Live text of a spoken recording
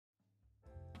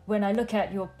when I look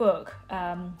at your book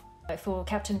for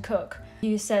Captain Cook,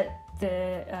 you said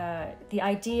the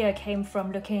idea came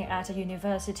from looking at a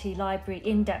university library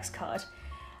index card.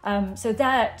 So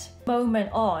that moment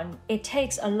on, it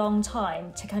takes a long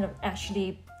time to kind of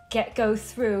actually go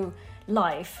through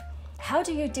life. How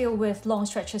do you deal with long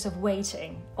stretches of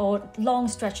waiting or long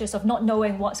stretches of not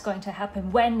knowing what's going to happen,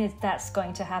 when that's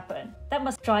going to happen? That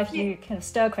must drive you kind of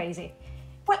stir crazy.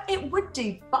 Well, it would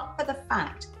do, but for the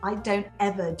fact I don't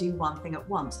ever do one thing at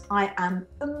once. I am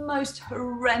the most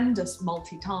horrendous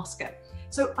multitasker.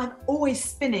 So I'm always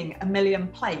spinning a million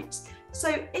plates. So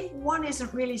if one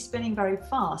isn't really spinning very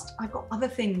fast, I've got other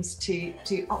things to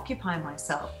occupy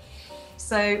myself.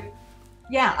 So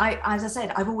yeah, as I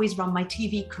said, I've always run my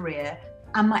TV career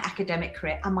and my academic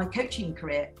career and my coaching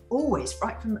career, always,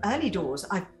 right from early doors.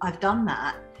 I've done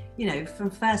that, you know, from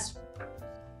first,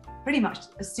 pretty much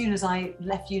as soon as I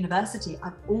left university,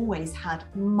 I've always had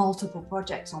multiple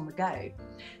projects on the go.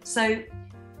 So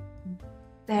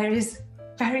there is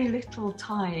very little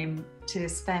time to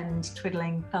spend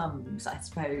twiddling thumbs, I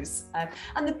suppose.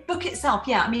 And the book itself,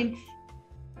 yeah, I mean,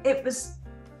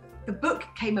 the book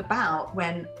came about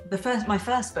when my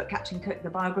first book, Captain Cook, the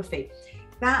biography,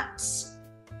 that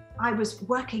I was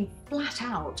working flat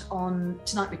out on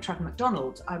Tonight with Trevor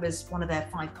McDonald. I was one of their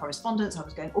 5 correspondents. I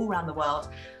was going all around the world.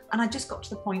 And I just got to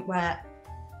the point where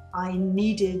I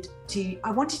wanted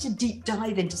to deep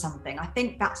dive into something. I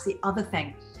think that's the other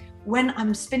thing. When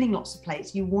I'm spinning lots of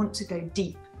plates, you want to go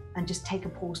deep and just take a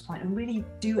pause point and really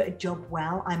do a job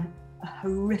well. I'm a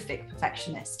horrific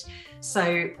perfectionist.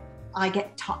 So I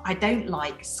don't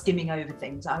like skimming over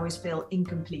things. I always feel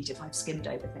incomplete if I've skimmed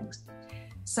over things.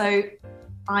 So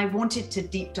I wanted to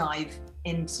deep dive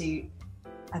into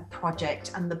a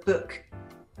project, and the book,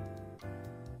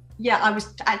 yeah, I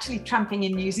was actually tramping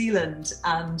in New Zealand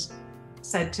and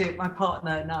said to my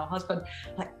partner, now husband,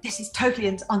 like, this is totally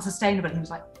unsustainable. And he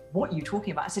was like, what are you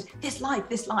talking about? I said, this life.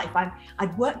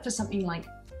 I'd worked for something like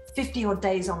 50 odd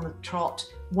days on the trot,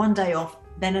 1 day off,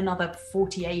 then another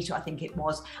 48, I think it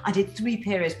was. I did 3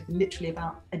 periods with literally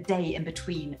about a day in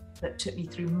between that took me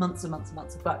through months and months and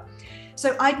months of work.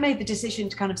 So I'd made the decision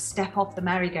to kind of step off the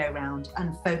merry-go-round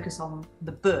and focus on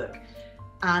the book.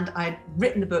 And I'd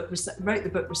written the book, wrote the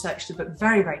book, researched the book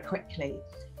very, very quickly,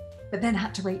 but then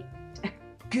had to wait a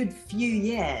good few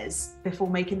years before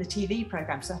making the TV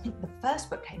program. So I think the first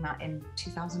book came out in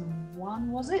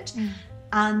 2001, was it? Mm.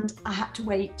 And I had to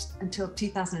wait until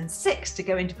 2006 to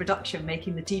go into production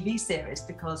making the TV series,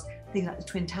 because things like the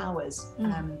Twin Towers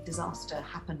disaster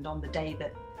happened on the day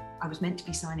that I was meant to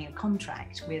be signing a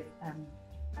contract with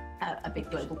a big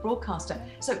global broadcaster.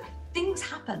 So things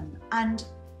happen,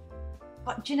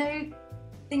 but you know,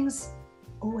 things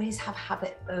always have a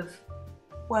habit of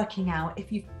working out.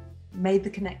 If you've made the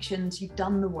connections, you've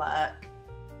done the work,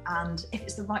 and if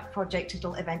it's the right project,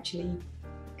 it'll eventually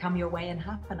come your way and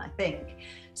happen, I think.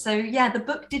 So yeah, the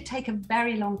book did take a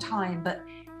very long time, but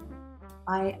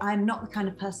I'm not the kind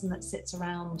of person that sits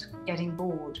around getting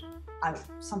bored. I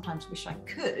sometimes wish I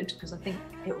could, because I think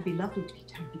it would be lovely to be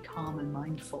totally calm and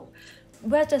mindful.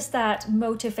 Where does that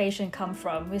motivation come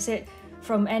from? Is it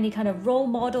from any kind of role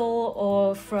model,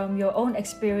 or from your own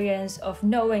experience of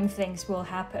knowing things will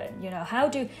happen? You know, how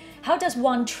does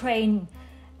one train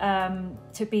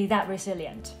to be that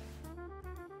resilient?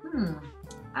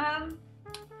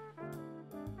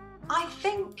 I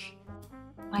think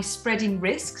by spreading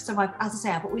risk. So as I say,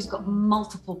 I've always got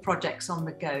multiple projects on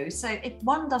the go. So if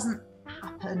one doesn't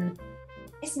happen,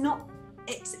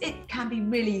 it can be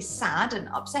really sad and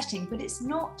upsetting, but it's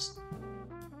not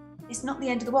the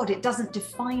end of the world. It doesn't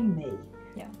define me.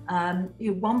 Yeah.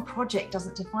 One project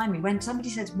doesn't define me. When somebody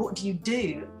says, what do you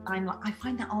do? I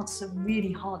find that answer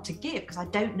really hard to give, because I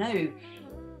don't know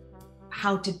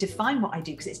how to define what I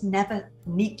do, because it's never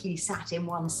neatly sat in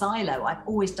one silo. I've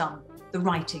always done the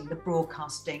writing, the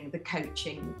broadcasting, the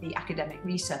coaching, the academic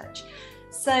research.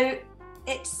 So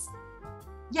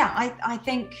I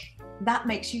think that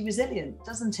makes you resilient,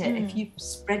 doesn't it? If you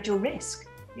spread your risk,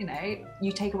 you know,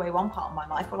 you take away one part of my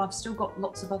life, well, I've still got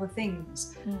lots of other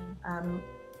things. And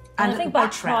I think by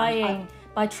trying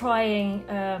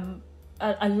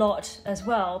a lot as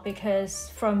well, because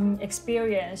from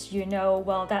experience, you know,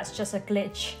 well, that's just a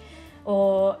glitch,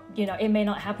 or, you know, it may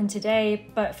not happen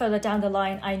today, but further down the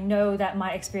line, I know that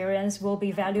my experience will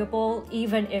be valuable.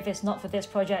 Even if it's not for this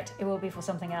project, it will be for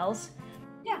something else.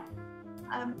 Yeah.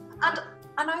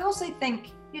 And I also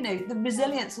think, you know, the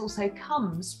resilience also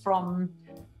comes from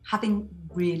having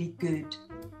really good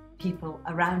people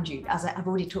around you. As I've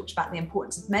already talked about the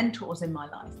importance of mentors in my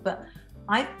life, but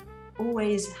I've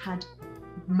always had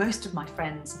most of my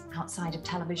friends outside of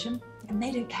television. and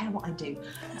they don't care what I do.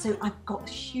 So I've got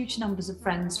huge numbers of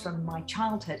friends from my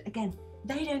childhood. Again,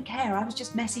 they don't care. I was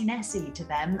just messy Nessie to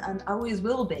them, and I always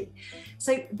will be.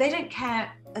 So they don't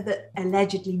care the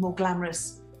allegedly more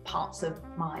glamorous parts of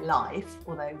my life,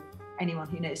 although anyone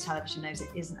who knows television knows it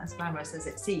isn't as glamorous as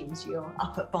it seems. You're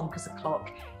up at bonkers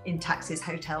o'clock in taxis,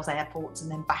 hotels, airports,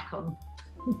 and then back on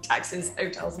taxis,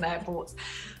 hotels, and airports.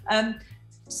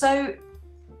 So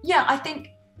yeah, I think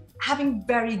having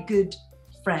very good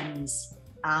friends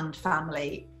and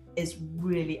family is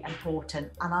really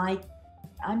important, and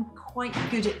I'm quite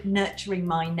good at nurturing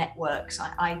my networks.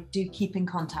 I do keep in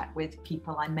contact with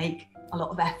people. I make a lot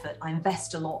of effort. I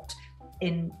invest a lot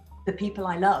in the people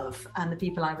I love and the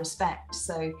people I respect.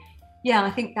 So yeah,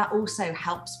 I think that also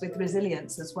helps with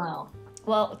resilience as well.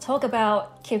 Well, talk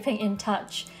about keeping in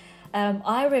touch.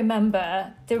 I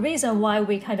remember the reason why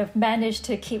we kind of managed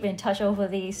to keep in touch over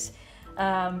these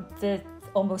the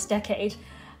almost decade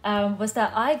was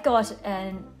that I got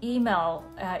an email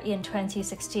in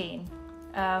 2016.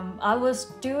 I was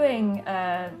doing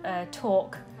a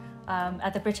talk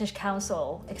at the British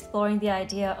Council exploring the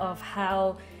idea of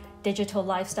how digital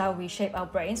lifestyle reshape our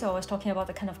brains. So I was talking about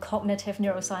the kind of cognitive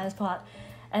neuroscience part.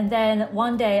 And then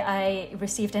one day I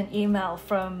received an email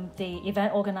from the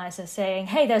event organizer saying,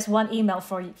 hey, there's one email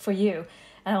for you.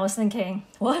 And I was thinking,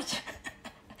 what?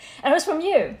 And it was from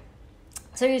you.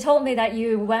 So you told me that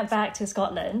you went back to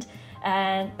Scotland,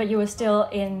 but you were still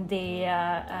in the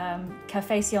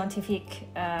Café Scientifique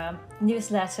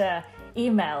newsletter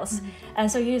emails. Mm-hmm.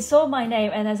 And so you saw my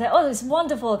name and I said, oh, it's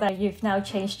wonderful that you've now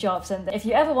changed jobs. And if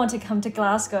you ever want to come to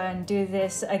Glasgow and do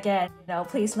this again,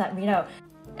 please let me know.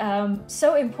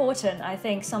 So important, I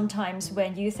think, sometimes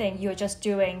when you think you're just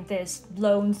doing this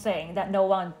lone thing that no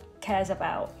one cares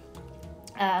about.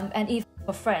 And even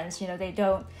for friends, they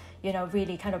don't,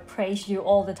 really kind of praise you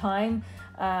all the time,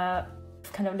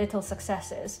 kind of little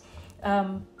successes.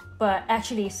 But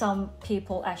actually, some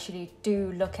people actually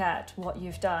do look at what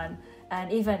you've done. And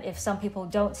even if some people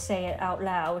don't say it out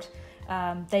loud,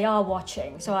 they are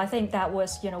watching. So I think that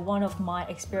was, one of my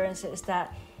experiences,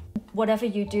 that whatever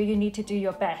you do, you need to do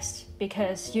your best,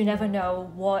 because you never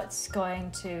know what's going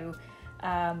to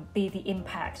be the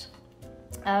impact.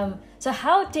 So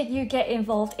how did you get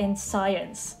involved in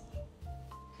science?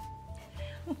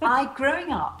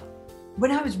 Growing up, when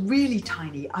I was really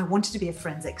tiny, I wanted to be a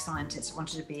forensic scientist. I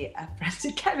wanted to be a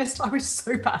forensic chemist. I was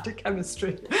so bad at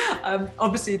chemistry.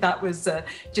 Obviously, that was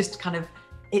just kind of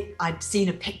it. I'd seen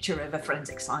a picture of a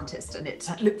forensic scientist, and it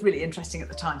looked really interesting at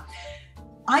the time.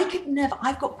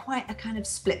 I've got quite a kind of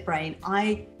split brain.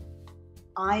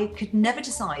 I could never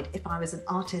decide if I was an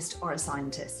artist or a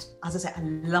scientist. As I say, I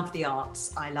love the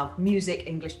arts. I love music,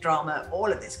 English drama,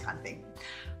 all of this kind of thing.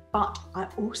 But I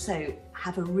also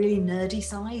have a really nerdy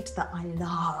side that I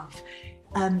love.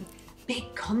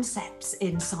 Big concepts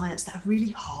in science that are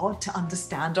really hard to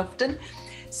understand often.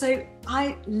 So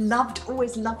I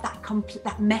always loved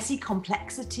that messy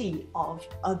complexity of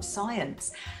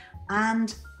science.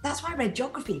 And that's why I read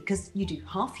geography, because you do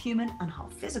half human and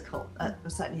half physical,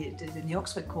 certainly it did in the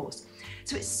Oxford course.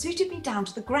 So it suited me down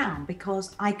to the ground,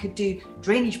 because I could do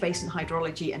drainage basin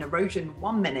hydrology and erosion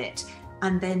 1 minute,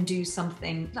 and then do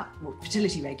something like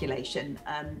fertility regulation.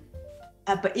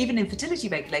 But even in fertility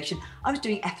regulation, I was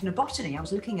doing ethnobotany. I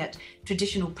was looking at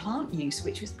traditional plant use,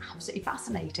 which was absolutely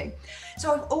fascinating.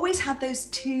 So I've always had those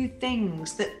two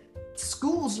things that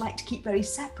schools like to keep very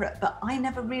separate, but I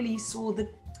never really saw the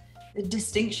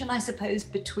distinction, I suppose,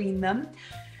 between them.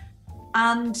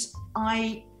 And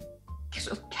I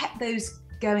sort of kept those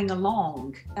going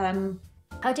along.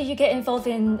 How did you get involved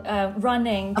in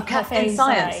running Café in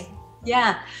science?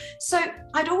 Yeah. So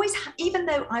I'd always, even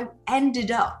though I ended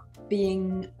up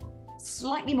being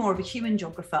slightly more of a human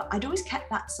geographer, I'd always kept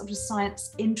that sort of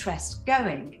science interest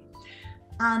going.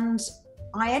 And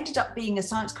I ended up being a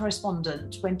science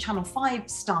correspondent when Channel 5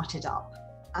 started up,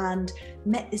 and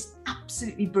met this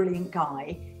absolutely brilliant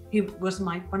guy who was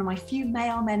one of my few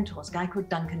male mentors, a guy called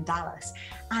Duncan Dallas.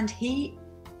 And he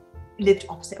lived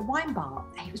opposite a wine bar.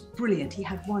 He was brilliant. He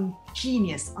had one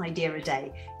genius idea a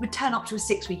day. He would turn up to a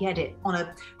 6-week edit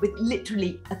with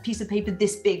literally a piece of paper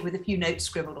this big with a few notes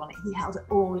scribbled on it. He held it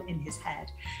all in his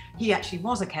head. He actually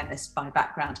was a chemist by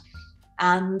background.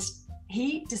 And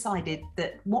he decided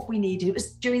that what we needed, it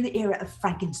was during the era of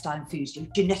Frankenstein foods,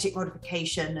 genetic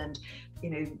modification and,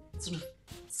 sort of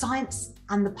science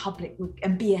and the public,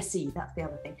 and BSE, that's the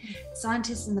other thing.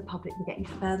 Scientists and the public were getting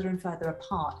further and further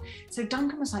apart. So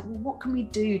Duncan was like, well, what can we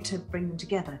do to bring them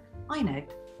together? I know,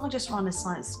 I'll just run a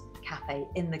science cafe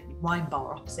in the wine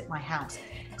bar opposite my house.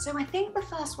 So I think the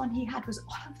first one he had was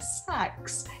Oliver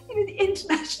Sacks, you know, the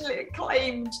internationally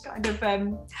acclaimed kind of,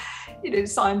 you know,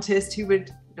 scientist who would,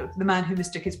 you know, the man who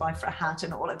mistook his wife for a hat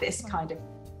and all of this kind of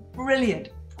brilliant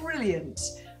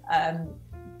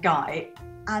guy.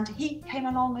 And he came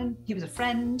along and he was a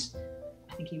friend.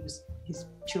 I think he was his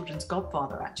children's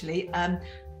godfather, actually. And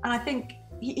I think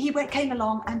he came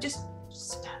along and just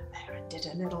stood there and did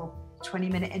a little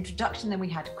 20-minute introduction. Then we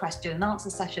had a question and answer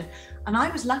session. And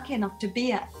I was lucky enough to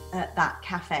be at that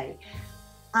cafe.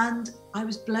 And I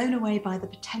was blown away by the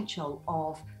potential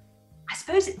of, I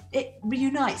suppose it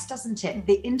reunites, doesn't it?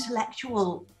 The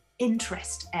intellectual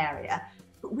interest area,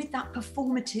 but with that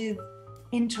performative,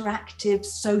 interactive,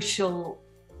 social,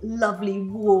 lovely,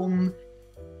 warm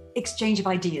exchange of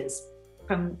ideas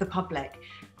from the public.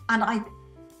 And I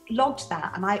logged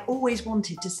that, and I always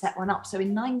wanted to set one up. So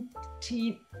in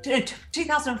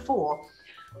 2004,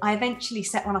 I eventually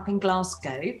set one up in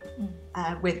Glasgow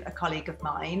with a colleague of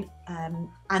mine,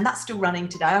 and that's still running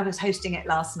today. I was hosting it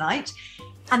last night.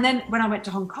 And then when I went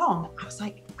to Hong Kong, I was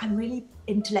like, I'm really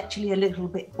intellectually a little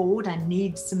bit bored. I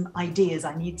need some ideas.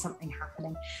 I need something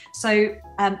happening. So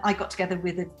I got together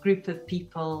with a group of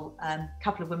people, a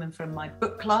couple of women from my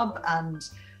book club, and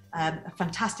a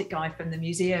fantastic guy from the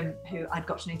museum who I'd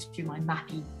got to know through my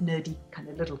mappy, nerdy kind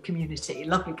of little community.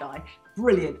 Lovely guy,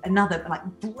 brilliant. Another like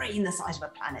brain the size of a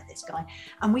planet, this guy.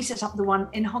 And we set up the one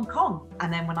in Hong Kong.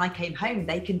 And then when I came home,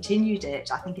 they continued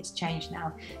it. I think it's changed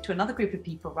now to another group of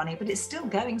people running it, but it's still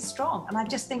going strong. And I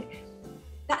just think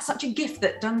that's such a gift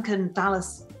that Duncan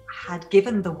Dallas had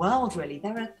given the world, really.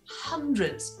 There are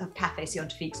hundreds of Café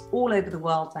Scientifiques all over the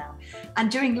world now.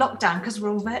 And during lockdown, because we're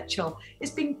all virtual,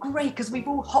 it's been great because we've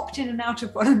all hopped in and out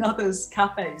of one another's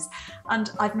cafes.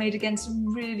 And I've made, again,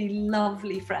 some really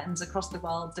lovely friends across the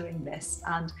world doing this.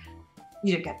 And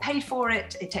you don't get paid for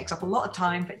it. It takes up a lot of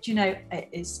time, but you know, it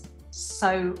is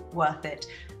so worth it.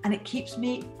 And it keeps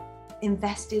me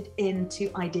invested into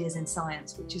ideas in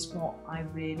science, which is what I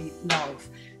really love.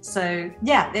 So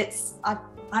yeah,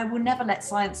 I will never let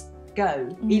science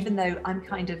go, even though I'm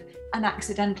kind of an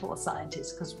accidental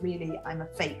scientist, because really I'm a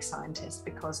fake scientist,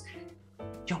 because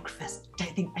geographers, I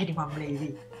don't think anyone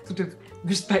really sort of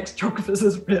respects geographers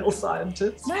as real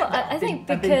scientists. No, I think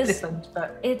because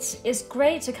it's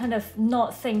great to kind of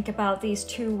not think about these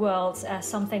two worlds as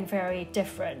something very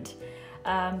different.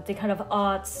 The kind of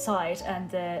art side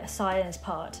and the science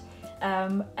part.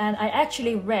 And I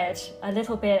actually read a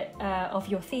little bit of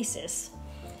your thesis.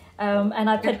 And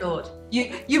I put, good Lord,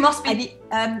 you must be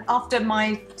after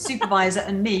my supervisor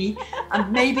and me,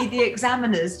 and maybe the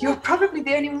examiners. You're probably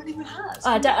the only one who has.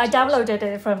 I downloaded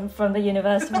it from the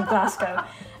University of Glasgow,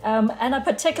 and I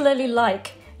particularly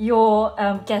like your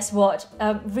guess what,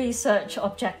 research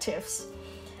objectives.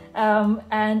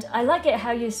 And I like it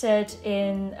how you said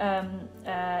in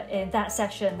that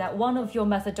section that one of your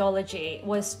methodology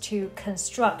was to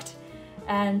construct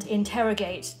and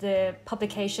interrogate the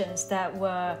publications that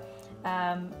were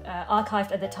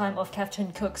archived at the time of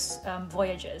Captain Cook's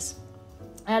voyages.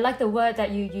 And I like the word that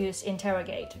you use,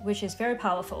 interrogate, which is very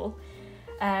powerful,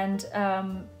 and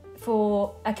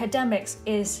for academics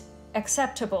is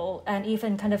acceptable and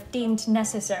even kind of deemed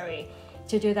necessary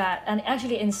to do that. And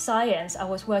actually in science, I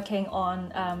was working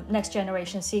on next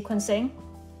generation sequencing,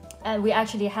 and we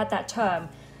actually had that term,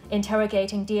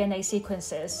 interrogating DNA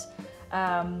sequences,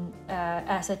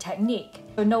 as a technique.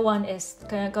 So no one is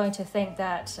going to think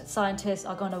that scientists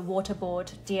are going to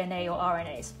waterboard DNA or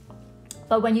RNAs.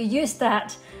 But when you use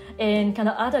that in kind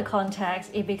of other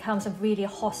contexts, it becomes a really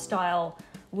hostile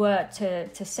word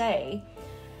to say.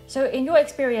 So in your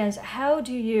experience, how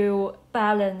do you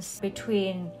balance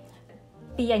between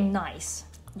being nice,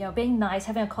 being nice,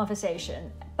 having a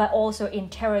conversation, but also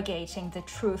interrogating the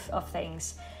truth of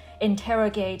things,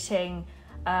 interrogating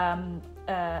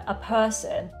a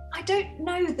person? I don't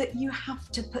know that you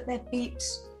have to put their feet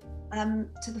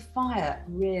to the fire,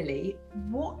 really.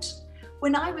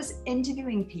 When I was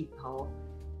interviewing people,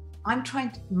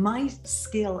 my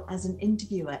skill as an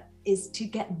interviewer is to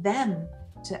get them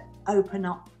to open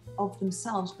up of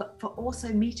themselves, but for also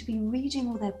me to be reading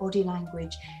all their body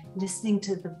language, listening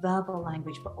to the verbal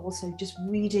language, but also just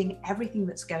reading everything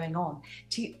that's going on,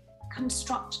 to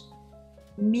construct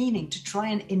meaning, to try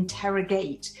and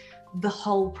interrogate the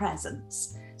whole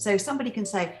presence. So somebody can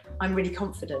say, I'm really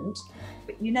confident,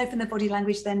 but from the body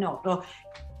language they're not. Or,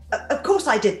 of course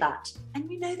I did that. And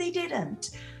they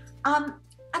didn't. And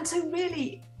so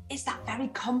really, it's that very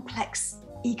complex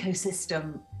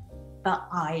ecosystem that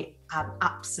I am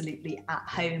absolutely at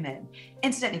home in.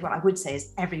 Incidentally, what I would say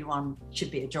is everyone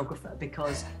should be a geographer,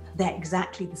 because they're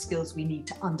exactly the skills we need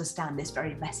to understand this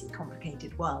very messy,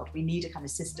 complicated world. We need a kind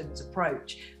of systems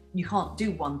approach. You can't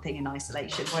do one thing in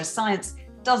isolation, whereas science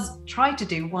does try to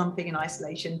do one thing in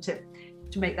isolation to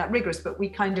make that rigorous, but we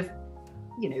kind of,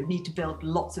 you know, need to build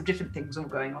lots of different things all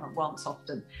going on at once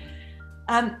often.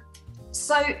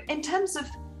 So in terms of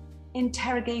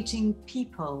interrogating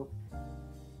people,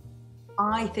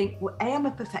 I think, well, I'm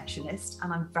a perfectionist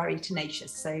and I'm very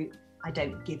tenacious, so I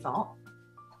don't give up.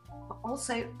 But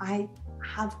also I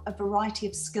have a variety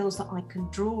of skills that I can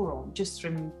draw on, just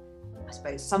from, I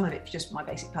suppose, some of it just my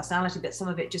basic personality, but some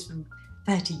of it just from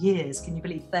 30 years, can you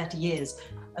believe 30 years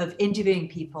of interviewing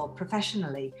people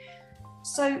professionally.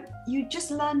 So you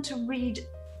just learn to read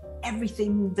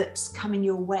everything that's coming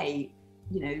your way,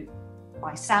 you know,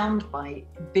 by sound, by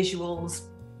visuals,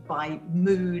 by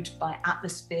mood, by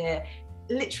atmosphere,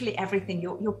 literally everything.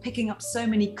 You're picking up so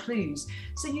many clues.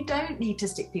 So you don't need to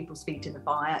stick people's feet in the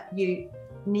fire. You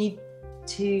need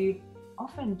to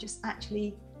often just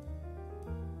actually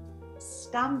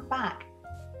stand back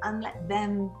and let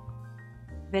them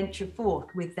venture forth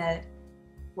with their,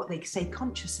 what they say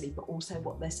consciously, but also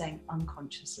what they're saying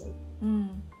unconsciously.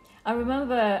 I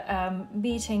remember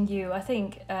meeting you, I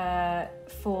think,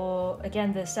 for,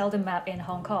 again, the Selden Map in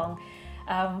Hong Kong.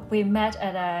 We met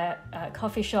at a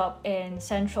coffee shop in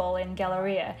Central in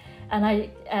Galleria,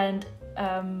 and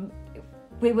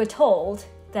we were told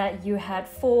that you had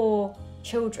 4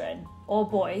 children, all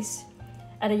boys,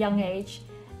 at a young age.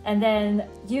 And then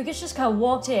you just kind of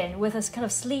walked in with this kind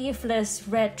of sleeveless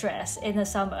red dress in the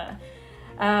summer,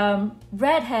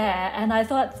 red hair, and I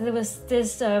thought there was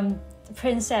this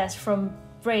princess from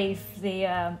Brave,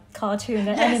 the cartoon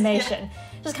and animation,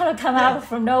 just kind of come out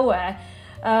from nowhere.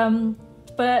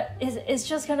 But it's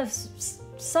just kind of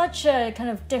such a kind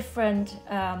of different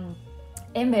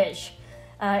image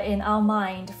in our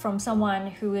mind from someone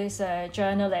who is a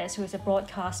journalist, who is a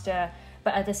broadcaster,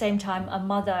 but at the same time a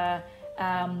mother,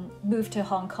 moved to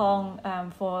Hong Kong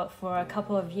for a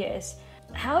couple of years.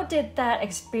 How did that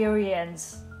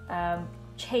experience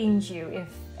change you, if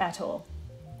at all?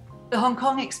 The Hong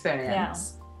Kong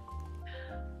experience? Yeah.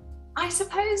 I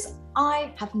suppose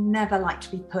I have never liked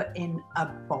to be put in a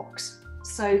box.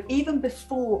 So even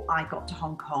before I got to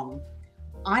Hong Kong,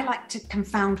 I like to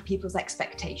confound people's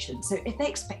expectations. So if they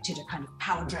expected a kind of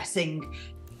power-dressing,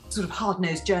 sort of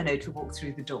hard-nosed journo to walk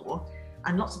through the door,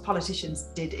 and lots of politicians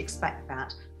did expect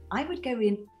that, I would go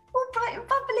in all bright and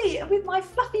bubbly with my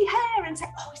fluffy hair and say,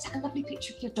 oh, is that a lovely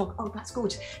picture of your dog? Oh, that's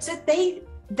gorgeous. So they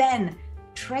then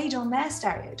trade on their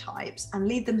stereotypes and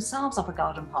lead themselves up a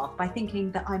garden path by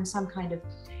thinking that I'm some kind of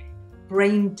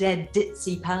brain-dead,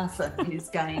 ditzy person who's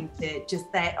going to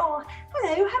just say, oh,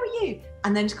 hello, how are you?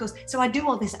 And then, of course, so I do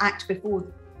all this act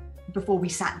before we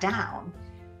sat down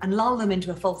and lull them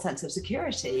into a false sense of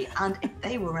security. And if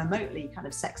they were remotely kind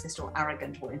of sexist or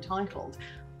arrogant or entitled,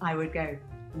 I would go,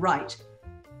 right,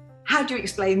 how do you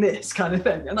explain this kind of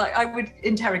thing? And I would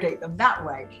interrogate them that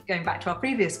way, going back to our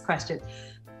previous question.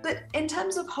 But in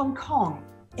terms of Hong Kong,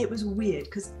 it was weird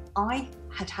because I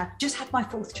had just had my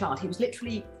 4th child. He was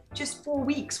literally just 4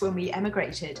 weeks when we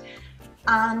emigrated.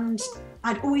 And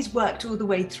I'd always worked all the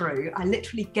way through. I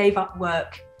literally gave up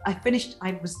work.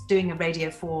 I was doing a Radio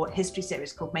 4 history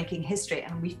series called Making History,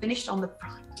 and we finished on the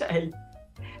Friday,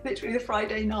 literally the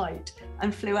Friday night,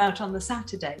 and flew out on the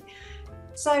Saturday.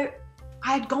 So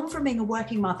I had gone from being a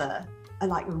working mother,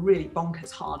 like a really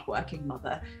bonkers hard working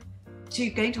mother, to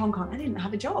going to Hong Kong. I didn't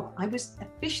have a job. I was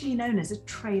officially known as a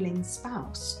trailing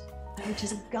spouse, which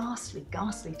is a ghastly,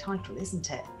 ghastly title,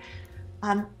 isn't it?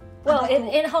 Well,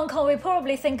 in Hong Kong, we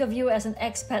probably think of you as an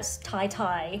expat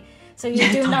tai. So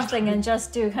you do nothing and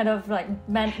just do kind of like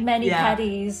many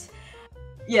paddies.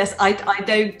 Yes, I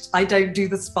don't do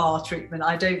the spa treatment.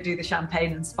 I don't do the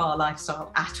champagne and spa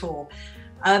lifestyle at all.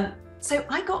 So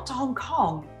I got to Hong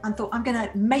Kong and thought, I'm going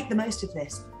to make the most of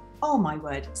this. Oh my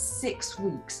word, 6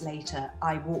 weeks later,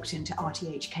 I walked into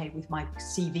RTHK with my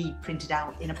CV printed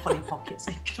out in a Polly Pocket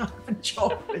saying, can I have a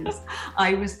job, please?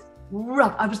 I was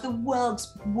rough. I was the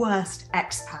world's worst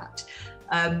expat.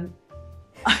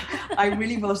 I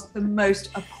really was the most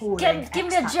appalling. Give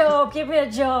me a job, give me a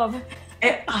job.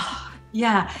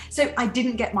 Yeah, so I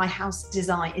didn't get my house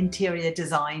interior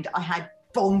designed. I had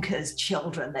bonkers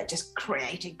children that just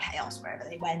created chaos wherever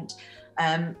they went.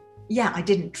 I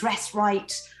didn't dress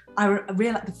right. I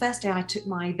realized the first day I took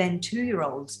my then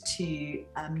 2-year-old to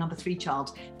number 3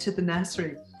 child to the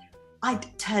nursery, I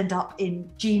turned up in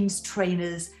jeans,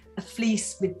 trainers, a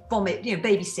fleece with vomit,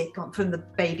 baby sick from the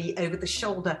baby over the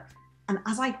shoulder. And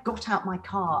as I got out my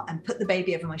car and put the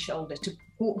baby over my shoulder to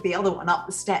walk the other one up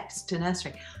the steps to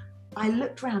nursery. I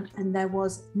looked around and there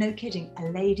was, no kidding, a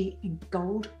lady in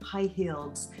gold high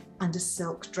heels and a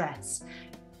silk dress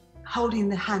holding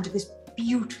the hand of this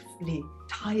beautifully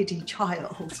tidy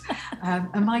child.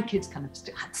 And my kids kind of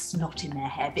still had snot in their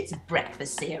hair, bits of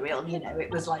breakfast cereal, you know,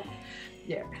 it was like,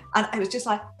 yeah. And I was just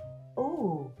like,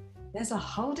 oh, there's a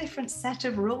whole different set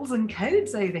of rules and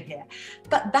codes over here.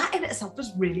 But that in itself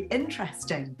was really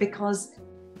interesting because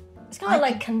it's kind of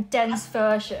like condensed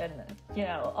version, you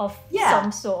know, of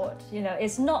some sort. You know,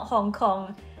 it's not Hong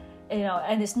Kong, you know,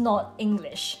 and it's not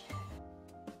English.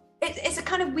 It's a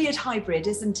kind of weird hybrid,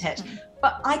 isn't it? Mm.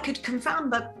 But I could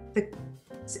confound the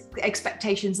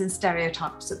expectations and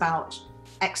stereotypes about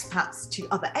expats to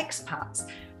other expats.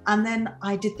 And then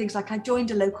I did things like I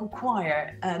joined a local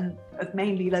choir of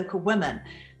mainly local women.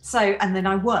 So, and then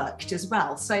I worked as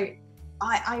well. So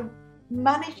I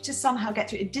managed to somehow get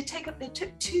through. It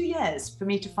took 2 years for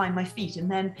me to find my feet. And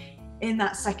then in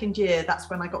that second year, that's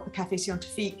when I got the Café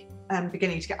Scientifique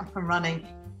beginning to get up and running.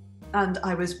 And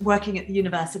I was working at the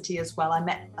university as well. I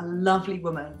met a lovely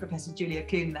woman, Professor Julia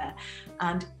Kuhn there,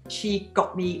 and she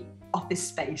got me office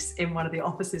space in one of the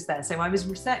offices there. So I was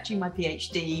researching my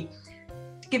PhD,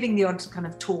 giving the odd kind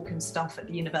of talk and stuff at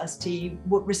the university,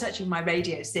 researching my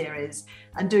radio series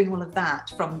and doing all of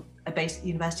that from a base at the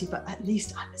university, but at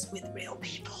least I was with real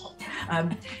people.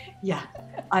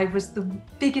 I was the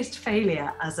biggest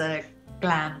failure as a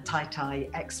glam tie-tie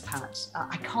expat.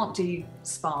 I can't do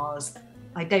spas.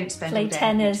 I don't spend all day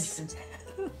tennis.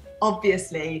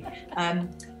 Obviously.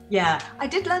 I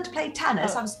did learn to play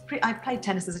tennis. I played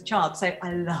tennis as a child, so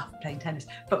I love playing tennis.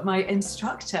 But my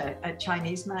instructor, a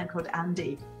Chinese man called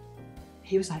Andy,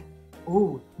 he was like,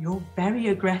 oh, you're very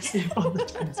aggressive on the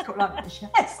tennis court. I'm like,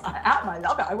 yes, I am. I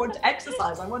love it. I want to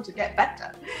exercise. I want to get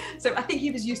better. So I think he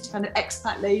was used to kind of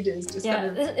expat ladies.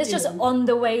 It's just on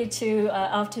the way to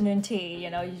afternoon tea,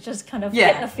 you know, you just kind of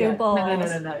hit a few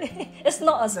balls. No. It's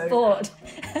not a sport.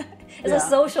 It's a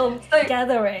social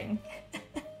gathering.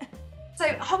 So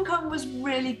Hong Kong was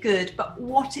really good, but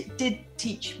what it did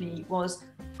teach me was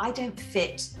I don't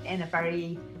fit in a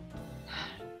very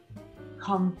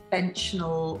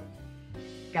conventional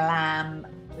glam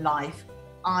life.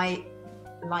 I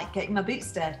like getting my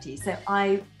boots dirty. So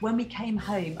when we came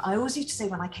home, I always used to say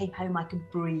when I came home I could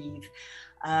breathe.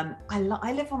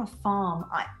 I live on a farm.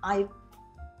 I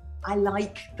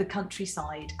like the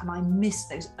countryside and I miss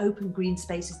those open green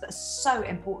spaces that are so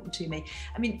important to me.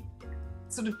 I mean,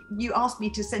 sort of, you asked me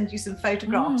to send you some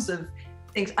photographs of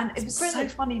things, and it was so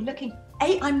funny looking.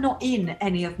 I'm not in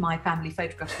any of my family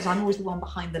photographs because I'm always the one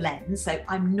behind the lens, so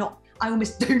I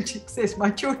almost don't exist. My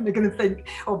children are going to think,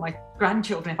 or my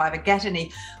grandchildren, if I ever get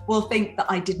any, will think that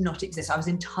I did not exist. I was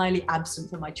entirely absent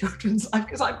from my children's life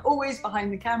because I'm always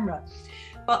behind the camera.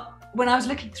 But when I was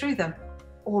looking through them,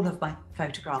 all of my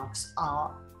photographs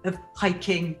are of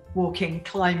hiking, walking,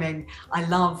 climbing. I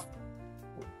love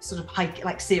sort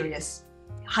of serious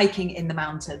hiking in the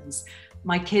mountains.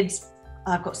 My kids,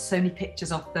 I've got so many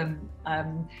pictures of them.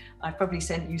 I've probably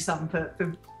sent you some for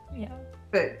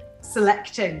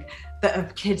selecting, that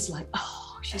of kids like,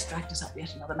 oh, she's dragged us up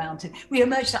yet another mountain. We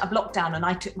emerged out of lockdown and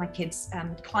I took my kids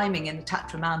climbing in the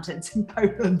Tatra Mountains in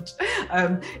Poland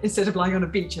instead of lying on a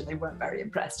beach, and they weren't very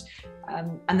impressed.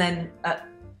 And then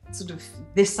sort of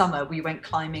this summer we went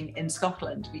climbing in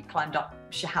Scotland. We climbed up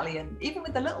Schiehallion, even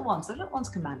with the little ones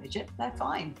can manage it, they're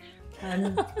fine.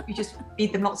 You just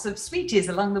feed them lots of sweeties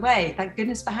along the way. Thank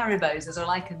goodness for Haribos, is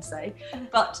all I can say.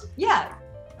 But yeah,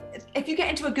 if you get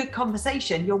into a good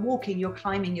conversation, you're walking, you're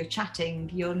climbing, you're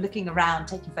chatting, you're looking around,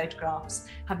 taking photographs,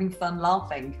 having fun,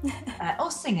 laughing,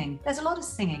 or singing. There's a lot of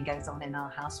singing goes on in our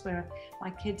house where my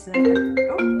kids are...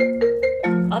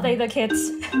 Are they the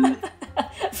kids?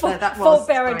 That was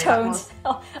baritones.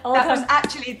 That was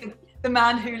actually the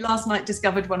man who last night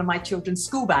discovered one of my children's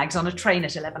school bags on a train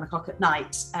at 11 o'clock at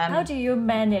night. How do you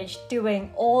manage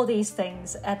doing all these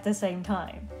things at the same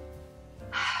time?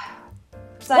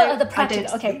 So what are the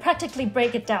practical? Okay, practically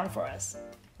break it down for us.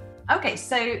 Okay,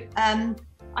 so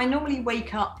I normally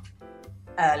wake up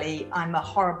early. I'm a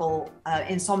horrible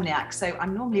insomniac, so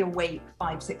I'm normally awake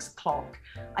 5-6 o'clock.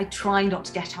 I try not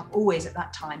to get up always at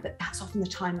that time, but that's often the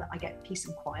time that I get peace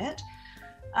and quiet.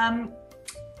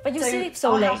 But you sleep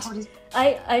so late.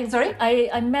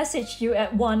 I messaged you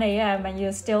at 1 a.m. and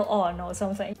you're still on or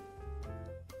something.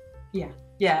 Yeah.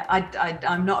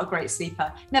 I'm not a great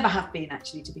sleeper. Never have been,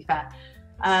 actually, to be fair.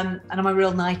 And I'm a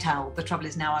real night owl. The trouble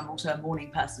is now I'm also a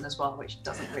morning person as well, which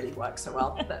doesn't really work so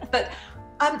well. But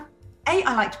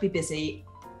I like to be busy.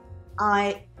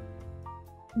 I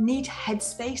need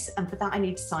headspace, and for that I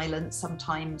need silence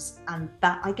sometimes. And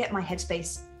that I get my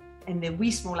headspace in the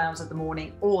wee small hours of the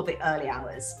morning or the early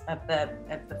hours of the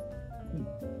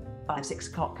 5, 6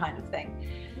 o'clock kind of thing.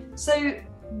 So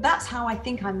that's how I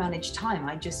think I manage time.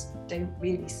 I just don't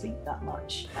really sleep that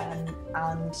much.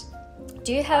 And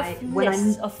do you have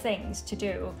lists of things to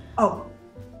do? Oh,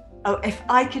 if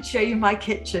I could show you my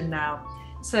kitchen now.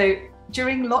 So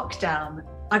during lockdown,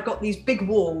 I've got these big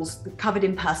walls covered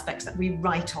in perspex that we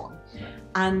write on.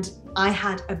 And I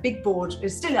had a big board,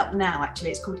 it's still up now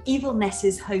actually, it's called Evil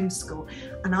Ness's Homeschool.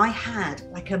 And I had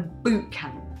like a boot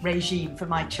camp regime for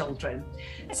my children.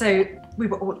 So we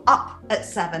were all up at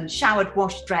 7, showered,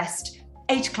 washed, dressed,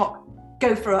 8 o'clock,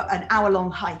 go for an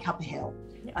hour-long hike up a hill.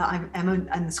 I'm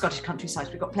in the Scottish countryside,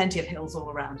 so we've got plenty of hills all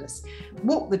around us.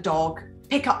 Walk the dog,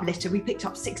 pick up litter. We picked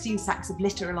up 16 sacks of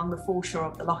litter along the foreshore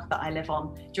of the loch that I live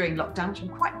on during lockdown, which I'm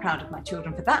quite proud of my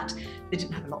children for that. They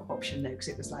didn't have a lot of option though, because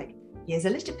it was like, here's a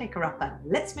litter picker up there,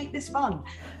 let's make this fun.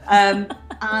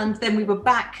 And then we were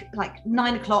back like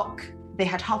 9 o'clock. They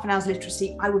had half an hour's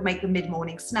literacy. I would make them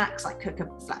mid-morning snacks, like cook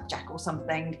a flapjack or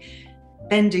something,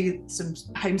 then do some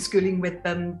homeschooling with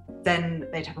them. Then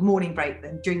they'd have a morning break.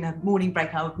 Then during the morning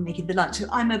break, I would be making the lunch. So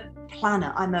I'm a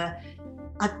planner.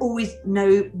 I always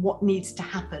know what needs to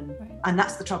happen. Right. And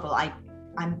that's the trouble.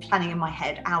 I'm planning in my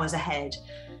head hours ahead.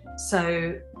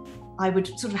 So I would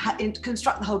sort of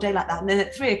construct the whole day like that. And then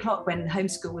at 3 o'clock when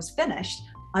homeschool was finished,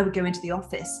 I would go into the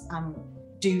office and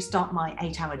start my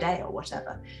 8-hour day or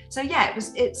whatever. So yeah,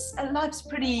 life's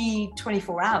pretty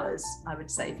 24 hours, I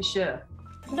would say, for sure.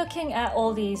 Looking at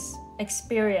all these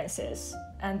experiences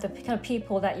and the kind of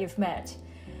people that you've met,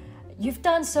 you've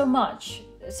done so much.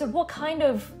 So what kind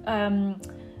of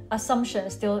assumption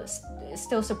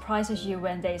still surprises you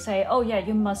when they say, oh yeah,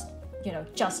 you must,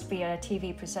 just be a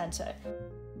TV presenter?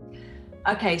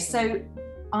 Okay, so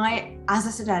as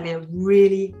I said earlier,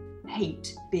 really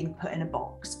hate being put in a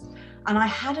box. And I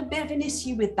had a bit of an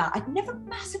issue with that. I'd never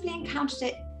massively encountered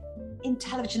it in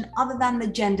television other than the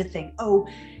gender thing. Oh,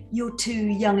 you're too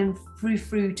young and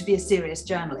frou-frou to be a serious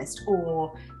journalist,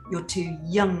 or you're too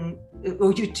young,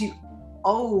 or you're too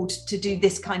old to do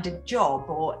this kind of job,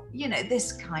 or,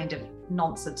 this kind of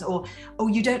nonsense, or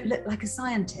you don't look like a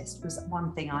scientist was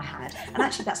one thing I had. And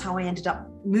actually that's how I ended up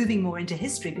moving more into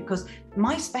history, because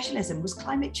my specialism was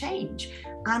climate change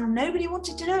and nobody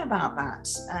wanted to know about that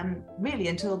really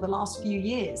until the last few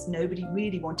years. Nobody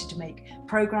really wanted to make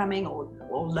programming or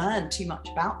learn too much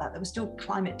about that. There were still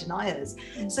climate deniers.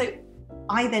 So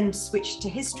I then switched to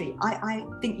history. I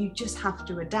think you just have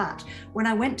to adapt. When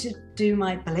I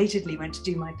belatedly went to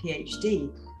do my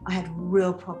PhD, I had a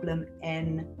real problem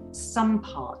in some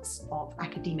parts of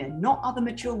academia, not other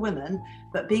mature women,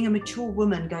 but being a mature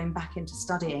woman going back into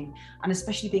studying, and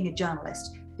especially being a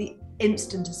journalist, the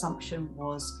instant assumption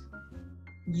was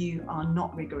you are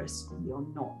not rigorous, you're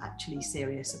not actually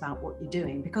serious about what you're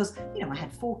doing. Because, I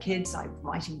had 4 kids, I was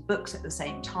writing books at the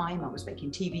same time, I was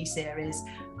making TV series,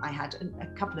 I had a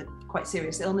couple of quite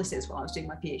serious illnesses while I was doing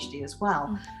my PhD as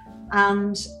well.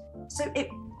 And so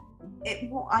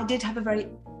I did have a very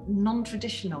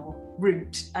non-traditional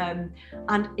route, and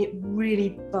it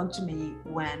really bugged me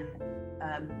when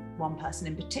one person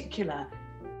in particular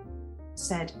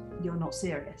said, you're not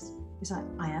serious. It's like,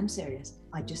 I am serious.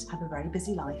 I just have a very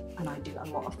busy life and I do a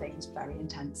lot of things very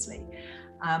intensely.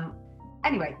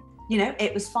 Anyway,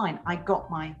 it was fine. I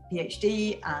got my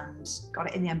PhD and got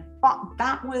it in the end, but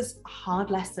that was a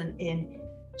hard lesson in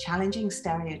challenging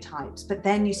stereotypes. But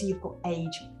then you see you've got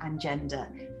age and gender,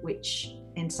 which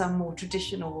in some more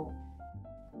traditional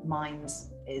minds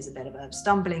is a bit of a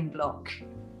stumbling block.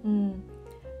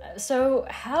 So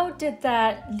how did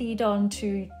that lead on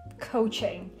to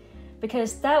coaching?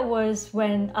 Because that was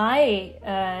when I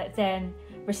then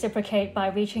reciprocate by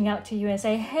reaching out to you and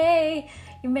say, hey,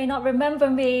 you may not remember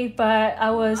me, but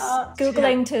I was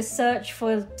Googling to search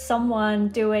for someone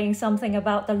doing something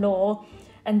about the law.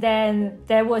 And then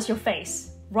there was your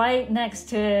face right next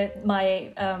to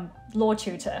my law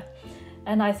tutor.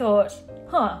 And I thought,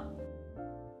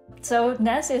 so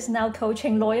Ness is now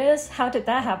coaching lawyers? How did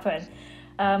that happen?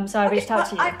 So I reached out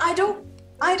to you.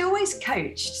 I'd always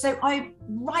coached. So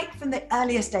right from the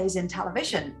earliest days in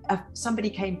television, somebody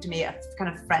came to me, a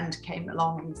kind of friend came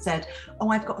along and said, oh,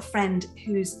 I've got a friend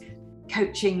who's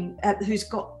coaching, who's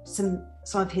got some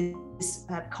of his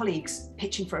colleagues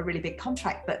pitching for a really big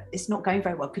contract, but it's not going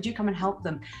very well. Could you come and help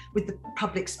them with the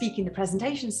public speaking, the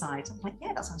presentation side? I'm like,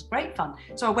 yeah, that sounds great fun.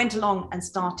 So I went along and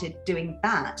started doing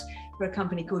that for a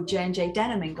company called J&J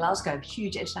Denham in Glasgow, a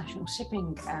huge international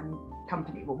shipping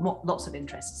company, well, lots of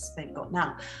interests they've got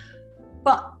now.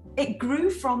 But it grew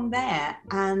from there,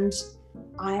 and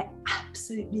I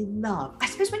absolutely love, I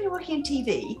suppose when you're working in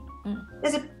TV,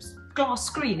 there's a glass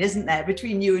screen, isn't there,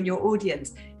 between you and your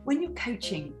audience. When you're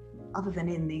coaching, other than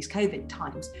in these COVID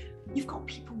times, you've got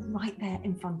people right there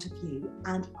in front of you.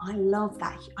 And I love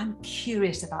that. I'm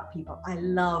curious about people. I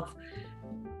love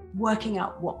working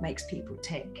out what makes people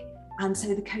tick. And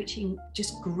so the coaching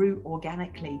just grew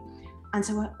organically. And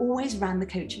so I always ran the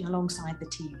coaching alongside the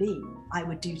TV. I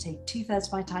would do, say, 2/3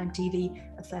 of my time TV,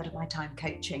 1/3 of my time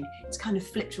coaching. It's kind of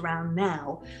flipped around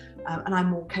now. And I'm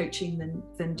more coaching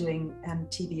than doing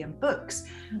TV and books.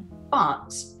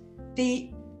 But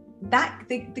the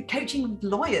coaching with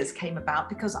lawyers came about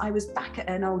because I was back at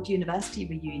an old university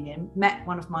reunion, met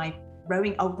one of my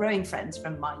old rowing friends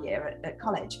from my year at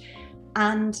college.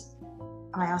 And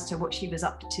I asked her what she was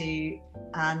up to.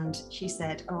 And she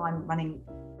said, oh, I'm running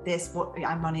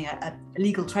a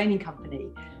legal training company,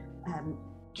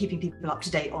 keeping people up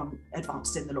to date on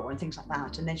advances in the law and things like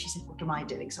that. And then she said, what am I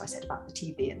doing? So I said about the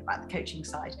TV and about the coaching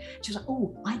side. She was like,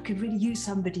 oh, I could really use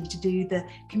somebody to do the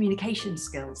communication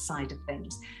skills side of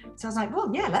things. So I was like, well,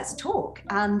 yeah, let's talk.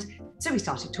 And so we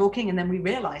started talking, and then we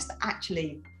realized that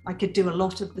actually I could do a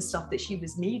lot of the stuff that she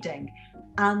was needing.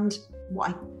 And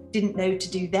what I didn't know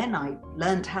to do then, I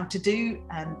learned how to do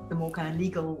the more kind of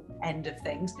legal end of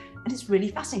things. And it's really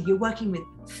fascinating. You're working with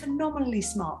phenomenally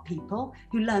smart people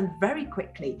who learn very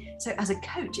quickly. So as a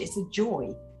coach, it's a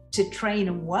joy to train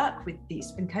and work with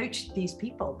these and coach these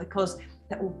people, because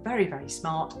they're all very, very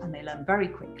smart and they learn very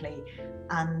quickly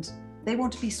and they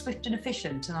want to be swift and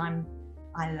efficient. And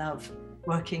I love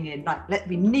working in, like,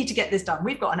 we need to get this done.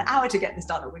 We've got an hour to get this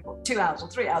done, or we've got 2 hours or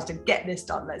 3 hours to get this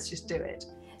done. Let's just do it.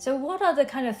 So what are the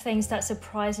kind of things that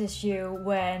surprises you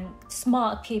when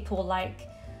smart people, like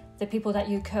the people that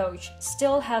you coach,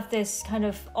 still have this kind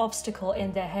of obstacle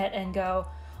in their head and go,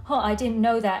 oh, I didn't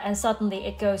know that, and suddenly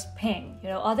it goes ping? You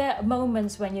know, are there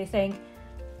moments when you think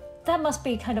that must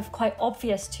be kind of quite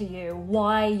obvious to you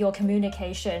why your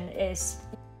communication is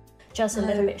just a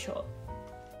little bit short?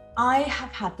 I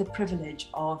have had the privilege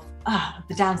of,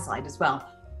 the downside as well,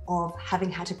 of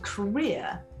having had a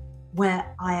career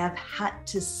where I have had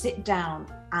to sit down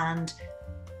and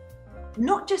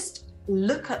not just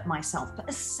look at myself, but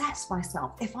assess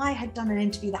myself. If I had done an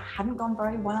interview that hadn't gone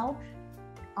very well,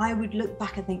 I would look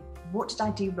back and think, what did I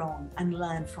do wrong, and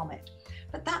learn from it.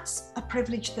 But that's a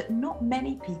privilege that not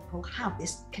many people have,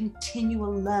 this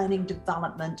continual learning,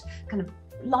 development, kind of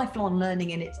lifelong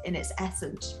learning in its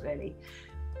essence, really.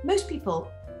 Most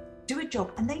people do a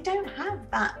job and they don't have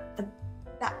that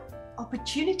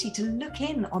opportunity to look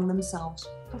in on themselves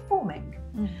performing.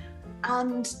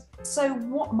 And so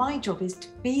what my job is to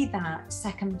be that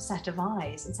second set of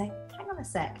eyes and say, hang on a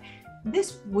sec,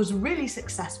 this was really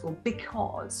successful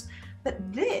because, but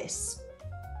this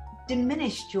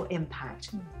diminished your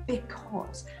impact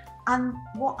because. And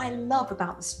what I love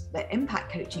about the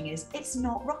impact coaching is it's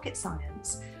not rocket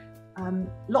science.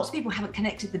 Lots of people haven't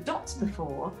connected the dots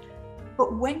before,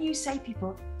 but when you say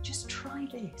people, just try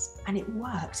this and it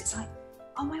works, it's like,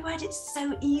 oh my word, it's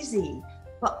so easy.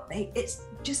 But it's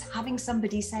just having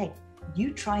somebody say,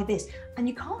 you try this, and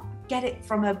you can't get it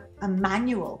from a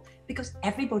manual because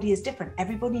everybody is different.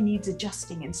 Everybody needs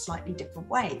adjusting in slightly different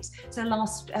ways. So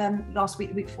last week,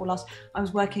 the week before last, I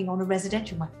was working on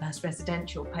my first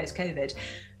residential post-COVID,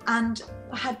 and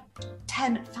I had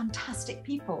 10 fantastic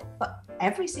people, but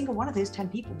every single one of those 10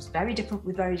 people was very different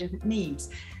with very different needs.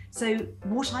 So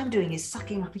what I'm doing is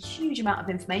sucking up a huge amount of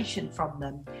information from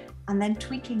them and then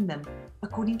tweaking them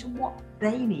according to what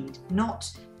they need,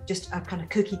 not just a kind of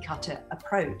cookie cutter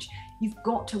approach. You've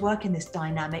got to work in this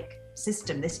dynamic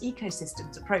system, this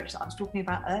ecosystems approach that I was talking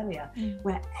about earlier,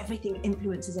 where everything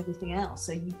influences everything else.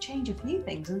 So you change a few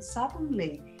things and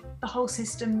suddenly the whole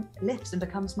system lifts and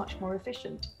becomes much more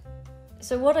efficient.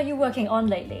 So what are you working on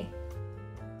lately?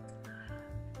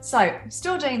 So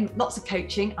still doing lots of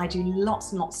coaching. I do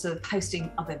lots and lots of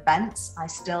hosting of events. I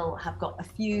still have got a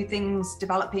few things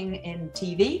developing in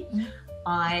TV.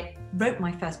 I wrote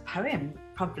my first poem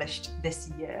published this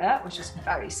year, which was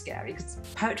very scary because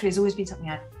poetry has always been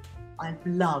something I've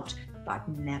loved, but I've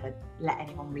never let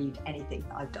anyone read anything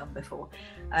that I've done before.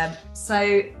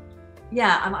 So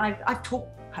yeah, and I've taught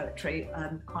poetry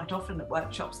quite often at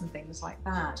workshops and things like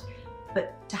that.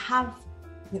 But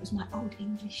it was my old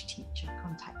English teacher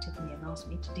contacted me and asked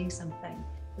me to do something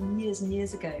from years and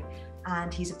years ago,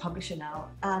 and he's a publisher now.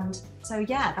 And so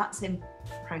yeah, that's in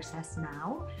process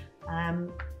now.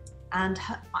 And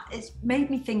it's made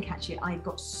me think, actually, I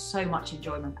got so much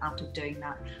enjoyment out of doing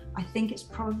that. I think it's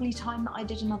probably time that I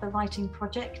did another writing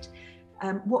project.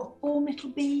 What form it'll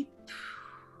be,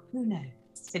 who knows?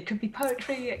 It could be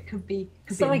poetry, it could be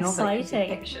so a novel,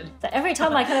 exciting. So every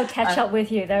time I kind of catch up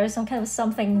with you, there is some kind of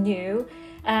something new.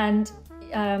 And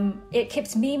it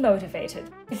keeps me motivated.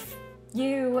 If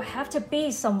you have to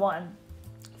be someone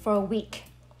for a week,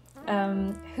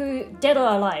 who, dead or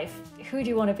alive, who do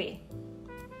you want to be?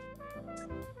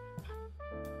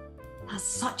 That's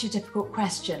such a difficult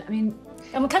question. I mean,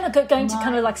 I'm kind of going to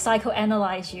kind of like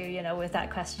psychoanalyze you, you know, with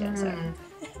that question. So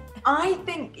I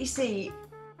think, you see,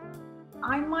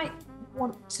 I might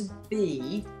want to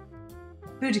be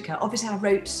Boudica. Obviously, I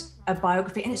wrote a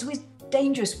biography, and it's always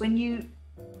dangerous when you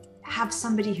have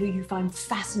somebody who you find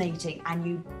fascinating and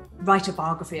you write a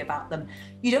biography about them.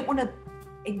 You don't want to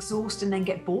exhaust and then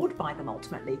get bored by them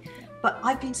ultimately. But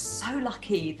I've been so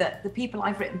lucky that the people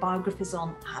I've written biographies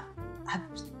on have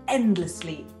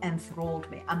endlessly enthralled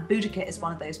me, and Boudica is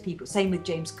one of those people. Same with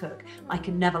James Cook. I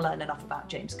can never learn enough about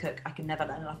James Cook. I can never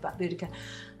learn enough about Boudica.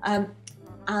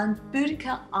 And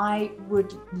Boudica, I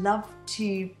would love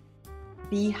to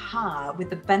be her with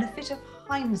the benefit of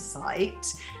hindsight,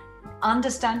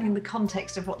 understanding the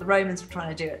context of what the Romans were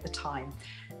trying to do at the time,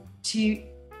 to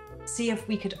see if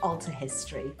we could alter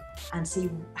history and see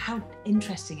how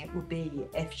interesting it would be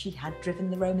if she had driven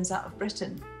the Romans out of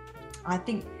Britain. I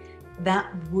think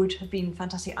that would have been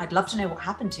fantastic. I'd love to know what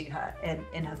happened to her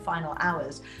in her final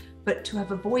hours, but to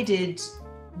have avoided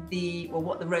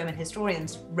what the Roman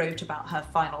historians wrote about her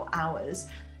final hours,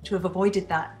 to have avoided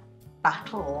that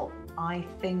battle, I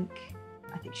think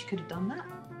she could have done that.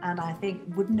 And I think,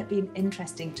 wouldn't it be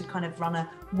interesting to kind of run a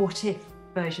what if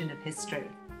version of history?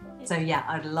 So yeah,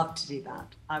 I'd love to do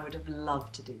that. I would have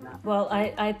loved to do that. Well,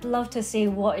 I'd love to see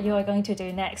what you're going to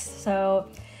do next. So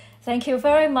thank you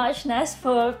very much, Ness,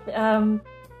 for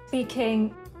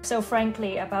speaking so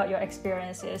frankly about your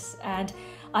experiences. And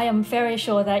I am very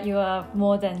sure that you are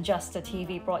more than just a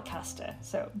TV broadcaster.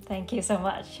 So thank you so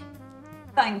much.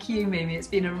 Thank you, Mimi. It's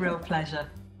been a real pleasure.